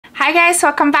Hi guys,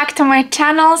 welcome back to my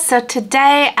channel. So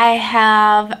today I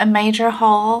have a major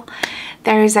haul.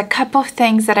 There is a couple of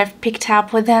things that I've picked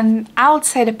up within, I would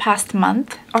say, the past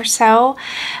month or so.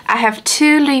 I have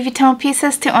two Louis Vuitton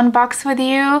pieces to unbox with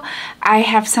you. I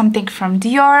have something from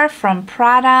Dior, from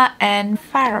Prada, and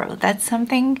Faro. That's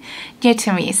something new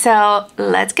to me. So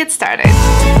let's get started.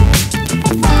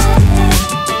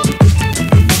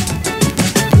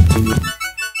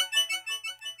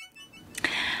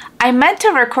 I meant to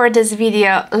record this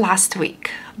video last week,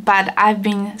 but I've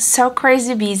been so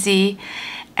crazy busy,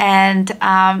 and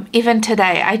even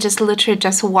today I just literally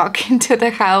just walked into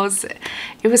the house.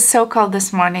 It was so cold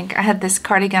this morning. I had this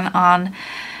cardigan on.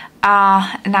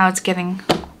 Now it's getting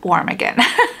warm again.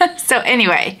 So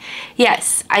anyway,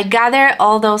 yes, I gathered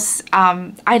all those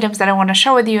items that I want to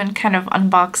share with you and kind of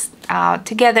unbox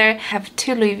together. I have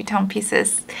two Louis Vuitton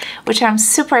pieces, which I'm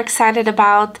super excited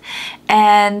about.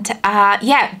 And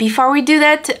yeah, before we do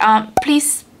that,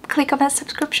 please click on that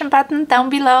subscription button down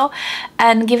below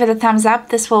and give it a thumbs up.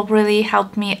 This will really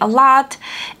help me a lot.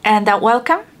 And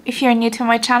welcome. If you're new to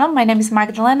my channel, my name is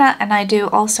Magdalena and I do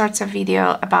all sorts of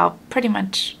video about pretty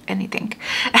much anything.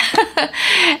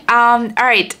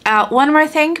 Alright, one more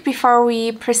thing before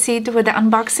we proceed with the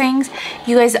unboxings.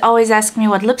 You guys always ask me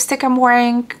what lipstick I'm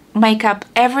wearing, makeup,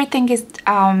 everything is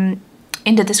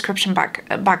in the description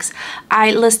box.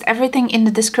 I list everything in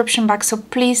the description box, so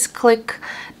please click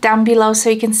down below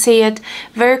so you can see it.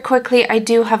 Very quickly, I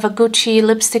do have a Gucci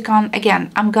lipstick on.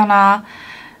 Again, I'm gonna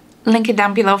link it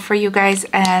down below for you guys,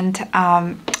 and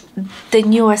the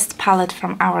newest palette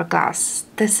from Hourglass.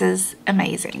 This is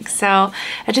amazing. So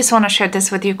I just want to share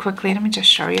this with you quickly. Let me just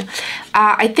show you.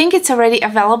 I think it's already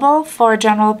available for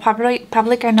general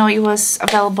public. I know it was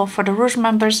available for the Rouge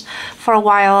members for a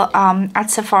while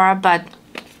at Sephora, but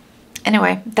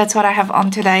anyway, that's what I have on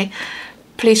today.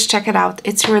 Please check it out.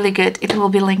 It's really good. It will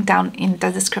be linked down in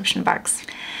the description box.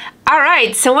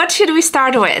 Alright, so what should we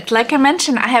start with? Like I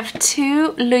mentioned, I have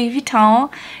two Louis Vuitton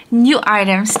new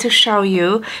items to show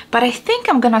you, but I think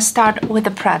I'm gonna start with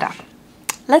the Prada.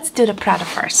 Let's do the Prada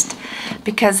first,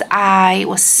 because I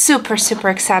was super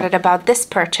excited about this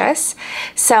purchase.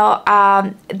 So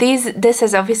this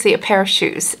is obviously a pair of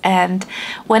shoes, and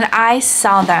when I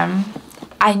saw them,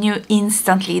 I knew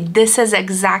instantly this is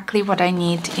exactly what I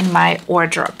need in my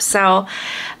wardrobe. So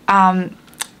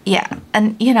yeah,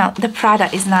 and you know, the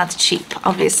Prada is not cheap,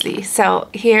 obviously. So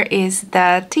here is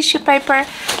the tissue paper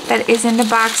that is in the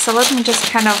box. So let me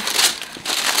just kind of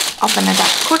open it up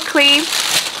quickly.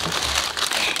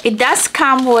 It does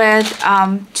come with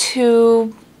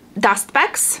two dust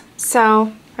bags.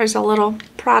 So there's a little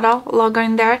Prada logo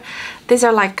in there. These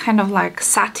are like kind of like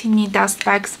satiny dust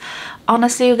bags.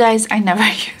 Honestly, you guys, I never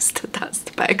use the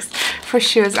dust bags for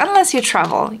shoes unless you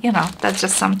travel, you know, that's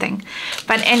just something.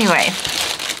 But anyway,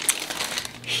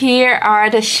 here are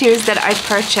the shoes that I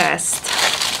purchased,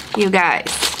 you guys.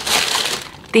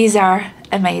 These are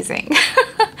amazing.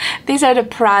 These are the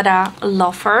Prada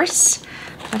loafers.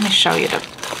 Let me show you the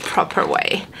proper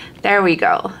way. There we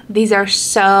go. These are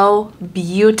so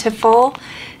beautiful.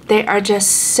 They are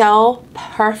just so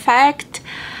perfect.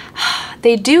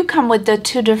 They do come with the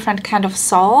two different kind of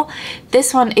sole.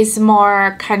 This one is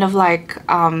more kind of like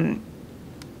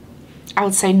I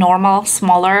would say normal,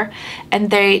 smaller, and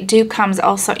they do comes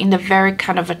also in the very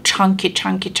kind of a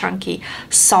chunky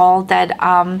sole that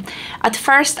at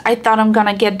first I thought I'm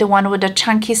gonna get the one with the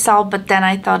chunky sole, but then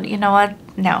I thought, you know what,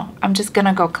 no, I'm just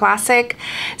gonna go classic.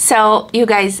 So you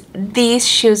guys, these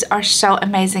shoes are so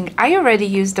amazing. I already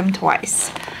used them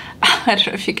twice. I don't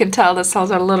know if you can tell, the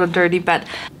soles are a little dirty, but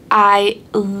I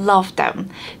love them.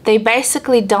 They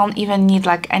basically don't even need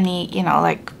like any, you know,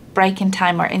 like break-in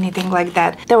time or anything like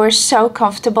that. They were so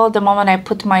comfortable the moment I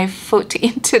put my foot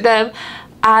into them.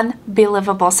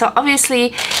 Unbelievable. So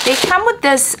obviously they come with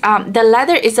this, the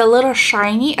leather is a little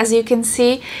shiny, as you can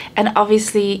see, and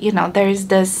obviously, you know, there is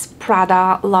this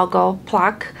Prada logo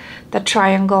plaque, the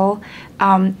triangle.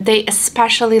 They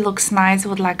especially looks nice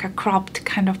with like a cropped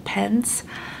kind of pants.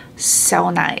 So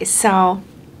nice. So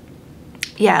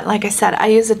yeah, like I said, I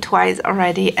used it twice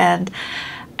already, and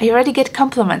I already get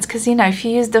compliments because, you know, if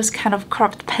you use those kind of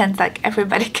cropped pants, like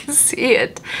everybody can see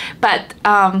it. But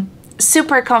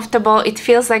super comfortable. It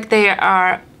feels like they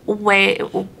are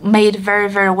made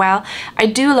very well. I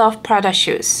do love Prada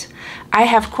shoes. I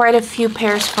have quite a few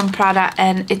pairs from Prada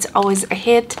and it's always a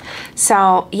hit.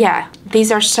 So yeah,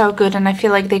 these are so good and I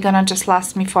feel like they're gonna just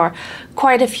last me for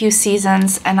quite a few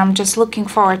seasons, and I'm just looking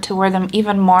forward to wear them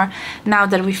even more now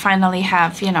that we finally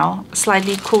have, you know,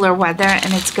 slightly cooler weather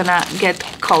and it's gonna get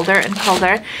colder and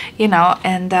colder, you know,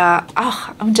 and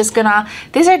oh, I'm just gonna,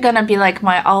 these are gonna be like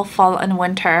my all fall and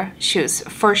winter shoes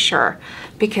for sure,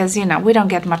 because you know, we don't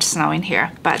get much snow in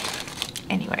here. But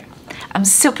anyway, I'm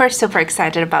super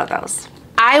excited about those.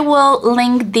 I will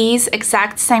link these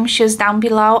exact same shoes down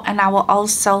below, and I will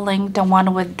also link the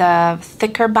one with the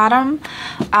thicker bottom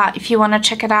if you want to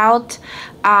check it out.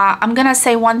 I'm gonna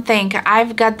say one thing.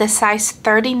 I've got the size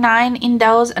 39 in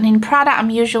those, and in Prada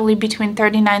I'm usually between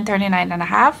 39 and a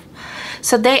half.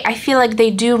 So I feel like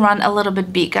they do run a little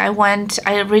bit big. I read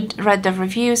the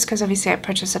reviews, because obviously I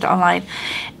purchased it online,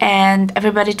 and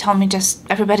everybody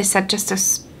said just to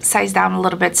size down a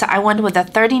little bit. So I went with a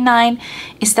 39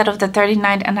 instead of the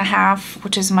 39 and a half,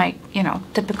 which is my, you know,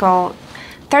 typical.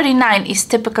 39 is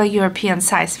typical European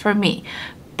size for me.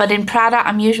 But in Prada,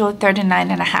 I'm usually 39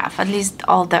 and a half, at least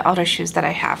all the other shoes that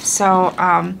I have. So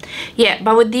yeah,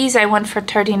 but with these I went for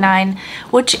 39,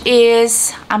 which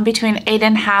is I'm between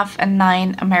 8.5 and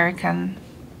 9 American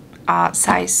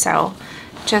size. So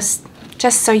just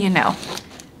so you know.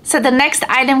 So the next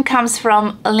item comes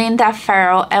from Linda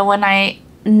Farrow, and when I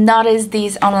noticed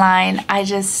these online, I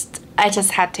just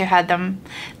had to have them.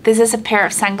 This is a pair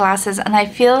of sunglasses, and I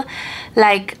feel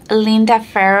like Linda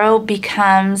Farrow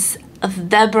becomes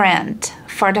the brand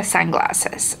for the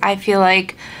sunglasses. I feel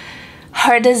like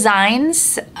her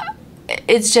designs,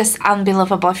 it's just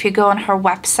unbelievable. If you go on her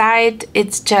website,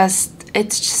 it's just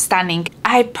stunning.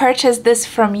 I purchased this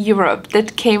from Europe,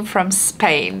 that came from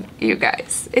Spain, you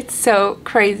guys. It's so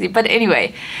crazy. But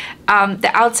anyway,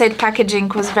 the outside packaging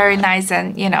was very nice,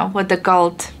 and you know, with the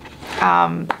gold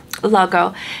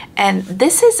logo. And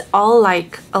this is all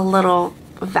like a little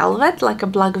velvet, like a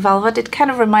black velvet. It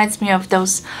kind of reminds me of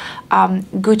those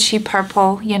Gucci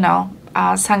purple, you know,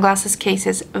 sunglasses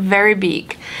cases, very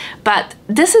big. But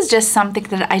this is just something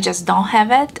that I just don't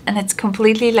have it, and it's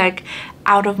completely like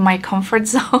out of my comfort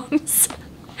zones.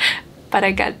 But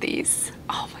I got these.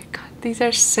 Oh my god, these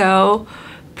are so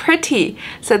pretty.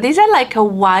 So these are like a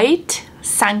white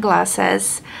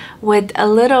sunglasses with a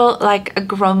little like a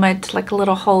grommet, like a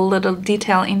little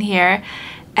detail in here.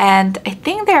 And I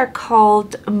think they're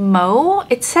called Mo.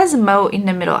 It says Mo in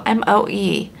the middle,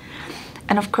 M-O-E.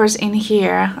 And of course in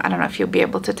here, I don't know if you'll be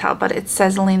able to tell, but it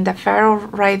says Linda Farrow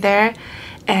right there.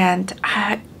 And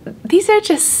these are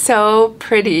just so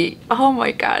pretty. Oh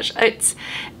my gosh, it's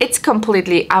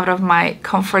completely out of my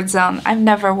comfort zone. I've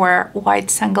never wear white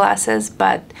sunglasses,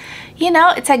 but you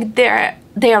know, it's like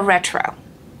they are retro.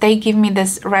 They give me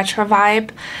this retro vibe.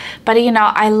 But you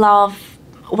know, I love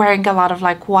wearing a lot of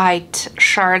like white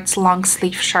shirts, long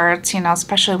sleeve shirts, you know,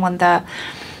 especially when the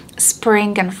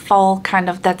spring and fall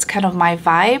that's kind of my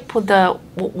vibe, with the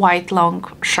white long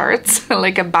shirts,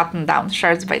 like a button down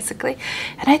shirts basically.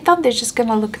 And I thought they're just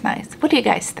gonna look nice. What do you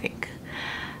guys think?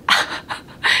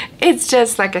 It's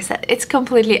just, like I said, it's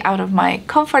completely out of my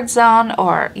comfort zone,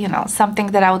 or you know, something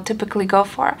that I would typically go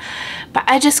for, but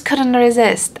I just couldn't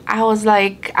resist. I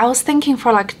was thinking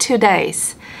for like 2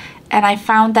 days, and I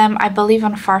found them, I believe,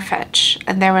 on Farfetch,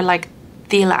 and they were like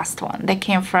the last one. They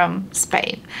came from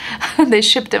Spain. They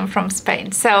shipped them from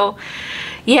Spain. So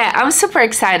yeah, I'm super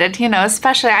excited, you know,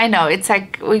 especially, I know it's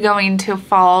like we're going into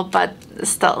fall, but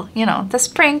still, you know, the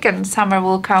spring and summer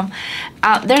will come.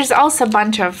 There's also a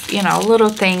bunch of, you know, little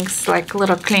things like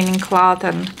little cleaning cloth,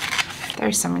 and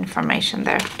there's some information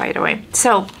there, by the way.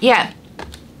 So yeah,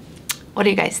 what do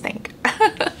you guys think?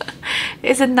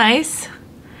 Is it nice?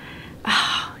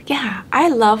 Yeah, I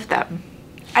love them.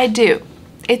 I do.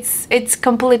 It's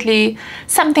completely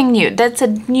something new. That's a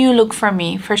new look for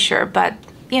me, for sure. But,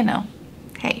 you know,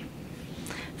 hey,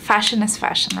 fashion is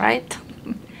fashion, right?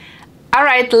 All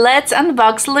right, let's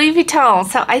unbox Louis Vuitton.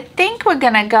 So I think we're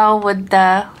gonna go with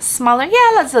the smaller.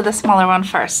 Yeah, let's do the smaller one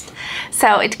first.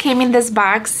 So it came in this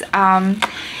box, and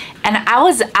I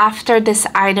was after this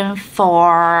item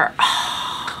for,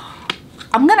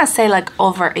 I'm gonna say like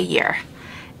over a year.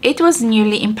 It was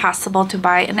nearly impossible to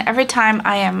buy, and every time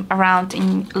I am around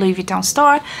in Louis Vuitton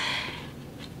store,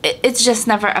 it's just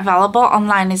never available.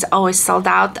 Online is always sold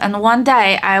out. And one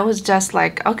day I was just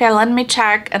like, okay, let me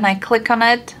check, and I click on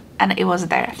it and it was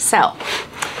there. So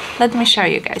let me show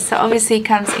you guys. So obviously it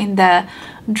comes in the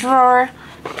drawer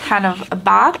kind of a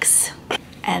box,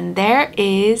 and there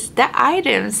is the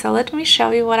item. So let me show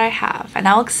you what I have, and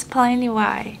I'll explain you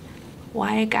why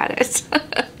I got it.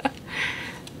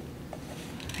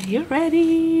 Are you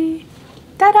ready?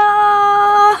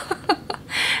 Ta-da!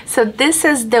 So this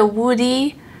is the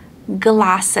Woody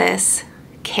glasses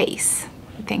case.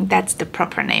 I think that's the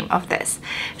proper name of this.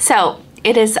 So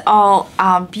it is all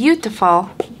beautiful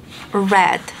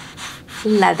red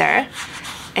leather.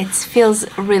 It feels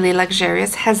really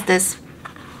luxurious, has this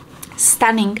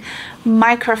stunning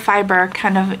microfiber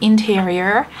kind of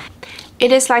interior.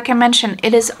 It is, like I mentioned,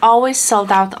 it is always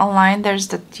sold out online. There's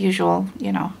the usual,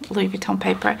 you know, Louis Vuitton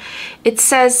paper. It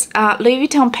says Louis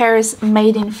Vuitton Paris,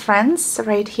 made in France,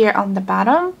 right here on the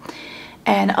bottom.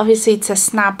 And obviously it's a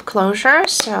snap closure,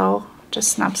 so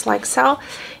just snaps like so.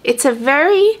 It's a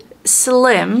very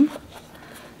slim,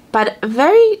 but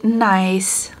very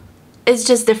nice. It's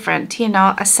just different, you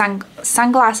know, a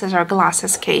sunglasses or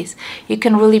glasses case. You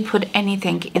can really put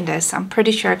anything in this. I'm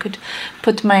pretty sure I could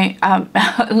put my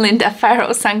Linda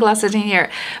Farrow sunglasses in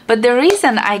here. But the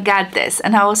reason I got this,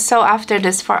 and I was so after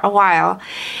this for a while,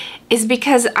 is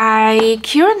because I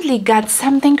currently got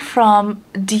something from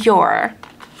Dior.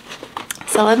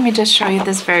 So let me just show you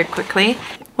this very quickly,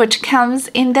 which comes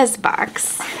in this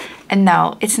box. And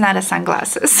no, it's not a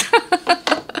sunglasses.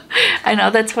 I know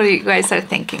that's what you guys are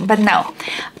thinking, but no.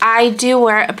 I do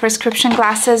wear a prescription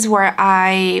glasses where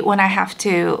when I have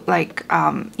to, like,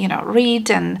 you know, read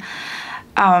and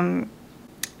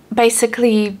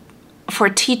basically for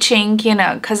teaching, you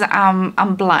know, because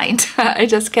I'm blind. I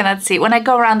just cannot see. When I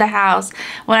go around the house,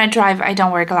 when I drive, I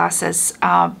don't wear glasses.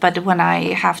 But when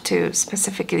I have to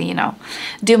specifically, you know,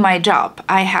 do my job,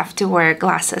 I have to wear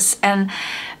glasses. And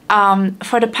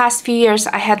for the past few years,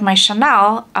 I had my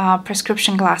Chanel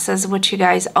prescription glasses, which you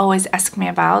guys always ask me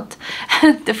about,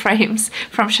 the frames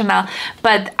from Chanel.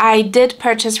 But I did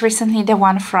purchase recently the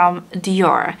one from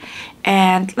Dior.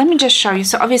 And let me just show you.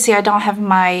 So obviously I don't have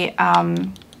my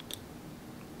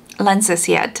lenses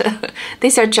yet.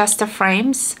 These are just the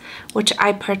frames which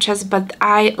I purchased, but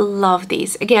I love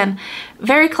these. Again,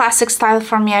 very classic style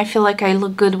for me. I feel like I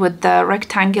look good with the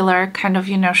rectangular kind of,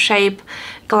 you know, shape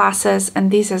glasses, and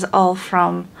this is all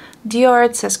from Dior.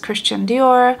 It says Christian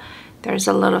Dior. There's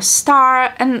a little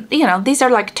star, and you know, these are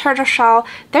like tortoiseshell.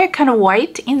 They're kind of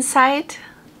white inside.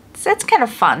 So it's kind of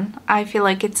fun. I feel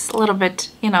like it's a little bit,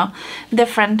 you know,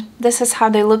 different. This is how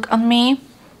they look on me.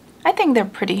 I think they're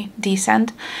pretty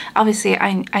decent. Obviously,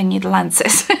 I need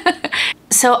lenses.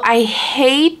 So I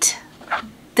hate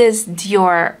this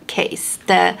Dior case.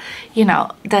 The, you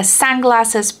know, the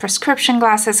sunglasses, prescription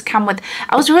glasses come with,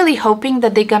 I was really hoping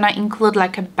that they're gonna include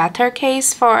like a better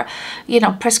case for, you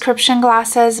know, prescription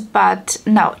glasses, but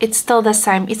no, it's still the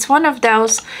same. It's one of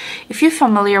those, if you're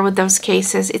familiar with those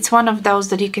cases, it's one of those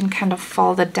that you can kind of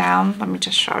fold it down. Let me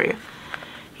just show you.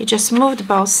 You just moved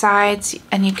both sides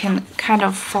and you can kind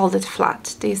of fold it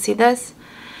flat. Do you see this?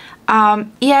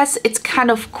 Yes, it's kind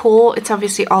of cool. It's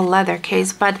obviously all leather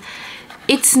case, but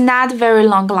it's not very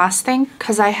long lasting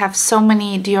because I have so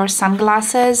many Dior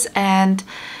sunglasses, and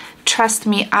trust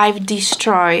me, I've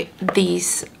destroyed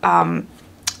these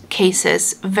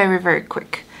cases very, very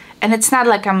quick. And it's not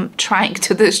like I'm trying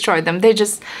to destroy them. They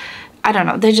just, I don't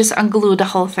know, they just unglue the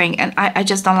whole thing, and I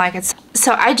just don't like it.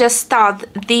 So I just thought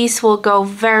these will go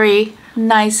very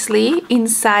nicely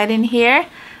inside in here.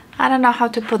 I don't know how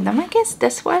to put them. I guess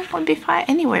this way would be fine.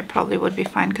 Anyway, probably would be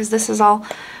fine because this is all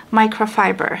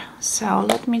microfiber. So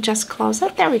let me just close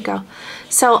it. There we go.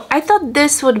 So I thought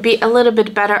this would be a little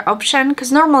bit better option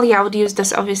because normally I would use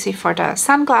this obviously for the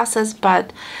sunglasses,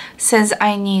 but since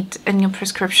I need a new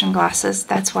prescription glasses,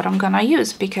 that's what I'm gonna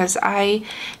use because I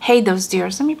hate those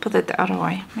Diors. Let me put it the other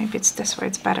way. Maybe it's this way,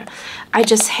 it's better. I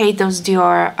just hate those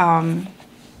Dior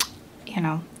you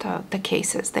know, the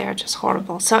cases. They are just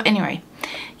horrible. So anyway,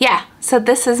 yeah, so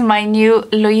this is my new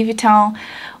Louis Vuitton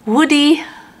Woody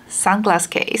sunglass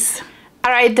case.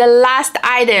 All right, the last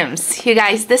items, you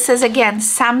guys, this is again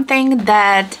something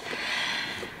that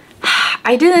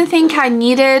I didn't think I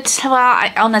needed.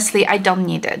 Well, honestly, I don't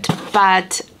need it,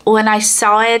 but when I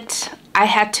saw it, I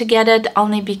had to get it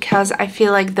only because I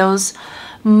feel like those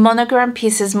monogram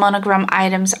pieces, monogram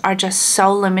items are just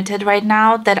so limited right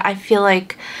now that I feel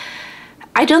like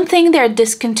I don't think they're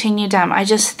discontinued them. I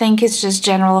just think it's just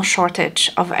general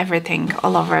shortage of everything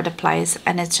all over the place,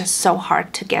 and it's just so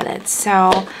hard to get it.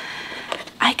 So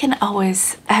I can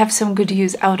always have some good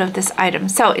use out of this item.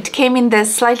 So it came in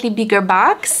this slightly bigger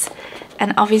box,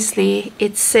 and obviously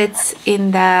it sits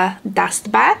in the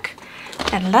dust bag.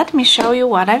 And let me show you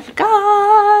what I've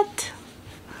got.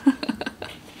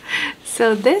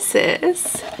 So this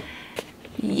is,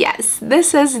 yes,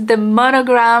 this is the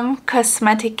monogram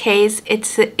cosmetic case.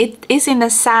 It is in the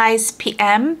size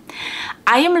PM.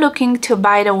 I am looking to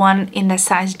buy the one in the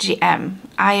size GM.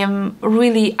 I am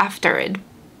really after it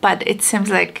but it seems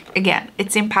like, again,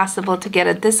 it's impossible to get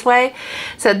it this way.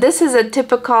 So this is a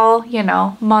typical, you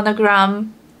know,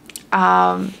 monogram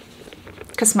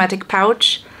cosmetic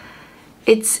pouch.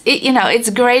 You know, it's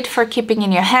great for keeping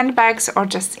in your handbags or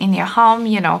just in your home,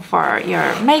 you know, for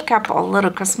your makeup or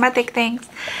little cosmetic things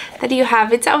that you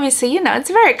have. It's obviously, you know,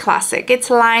 it's very classic. It's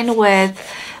lined with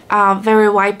very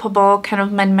wipeable kind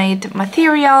of man-made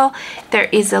material. There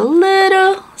is a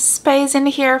little space in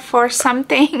here for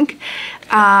something.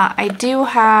 I do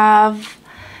have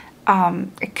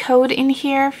a code in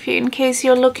here in case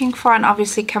you're looking for, and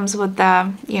obviously comes with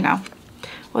the, you know,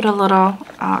 with a little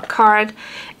card.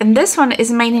 And this one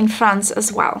is made in France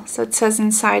as well. So it says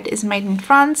inside is made in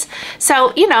France.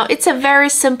 So, you know, it's a very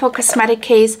simple cosmetic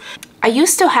case. I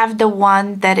used to have the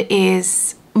one that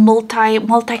is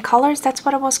multicolors, that's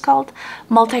what it was called.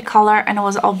 Multicolor, and it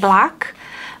was all black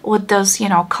with those, you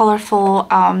know, colorful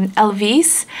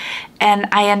LVs. And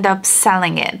I end up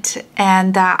selling it.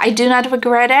 And I do not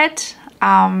regret it.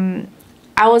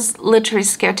 I was literally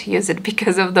scared to use it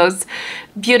because of those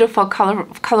beautiful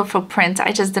colorful prints.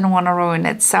 I just didn't want to ruin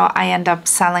it, so I end up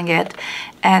selling it.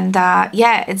 And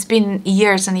yeah, it's been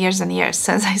years and years and years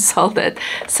since I sold it.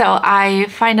 So I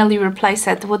finally replaced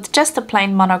it with just a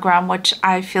plain monogram, which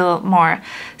I feel more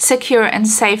secure and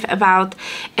safe about.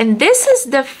 And this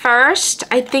is the first,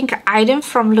 I think, item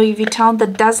from Louis Vuitton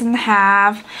that doesn't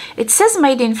have, it says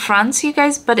made in France, you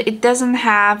guys, but it doesn't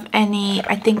have any,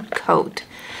 I think, code.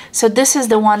 So this is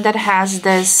the one that has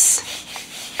this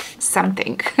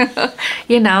something,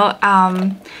 you know,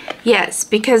 yes,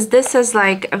 because this is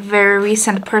like a very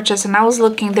recent purchase, and I was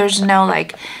looking, there's no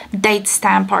like date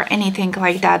stamp or anything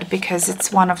like that because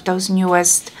it's one of those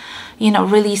newest, you know,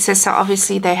 releases. So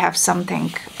obviously they have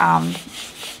something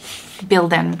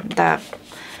built in the,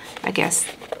 I guess,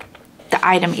 the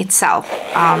item itself.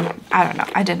 I don't know,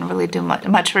 I didn't really do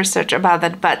much research about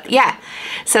that, but yeah.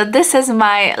 So this is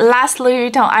my last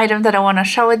Louis Vuitton item that I want to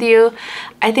share with you.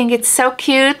 I think it's so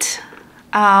cute.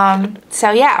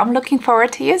 So yeah, I'm looking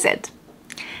forward to use it.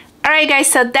 Alright guys,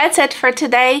 so that's it for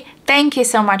today. Thank you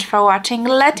so much for watching.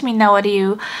 Let me know what do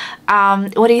you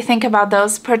think about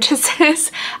those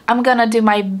purchases. I'm gonna do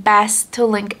my best to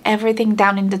link everything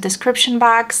down in the description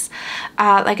box,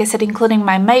 like I said, including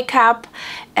my makeup.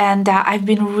 And I've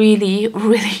been really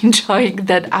enjoying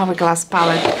that Hourglass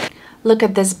palette. Look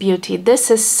at this beauty. This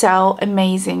is so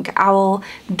amazing.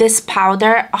 This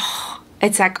powder, oh,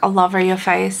 it's like all over your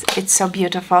face. It's so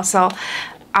beautiful. So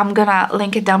I'm gonna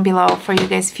link it down below for you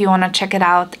guys if you want to check it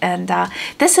out. And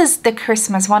this is the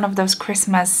Christmas, one of those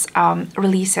Christmas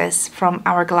releases from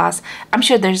Hourglass. I'm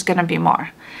sure there's gonna be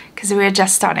more because we're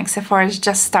just starting. Sephora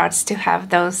just starts to have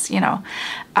those, you know,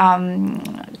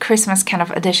 Christmas kind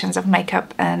of editions of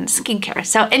makeup and skincare.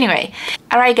 So anyway,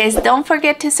 all right guys, don't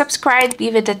forget to subscribe,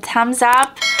 give it a thumbs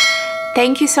up.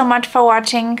 Thank you so much for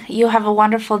watching. You have a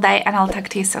wonderful day, and I'll talk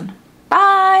to you soon.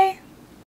 Bye.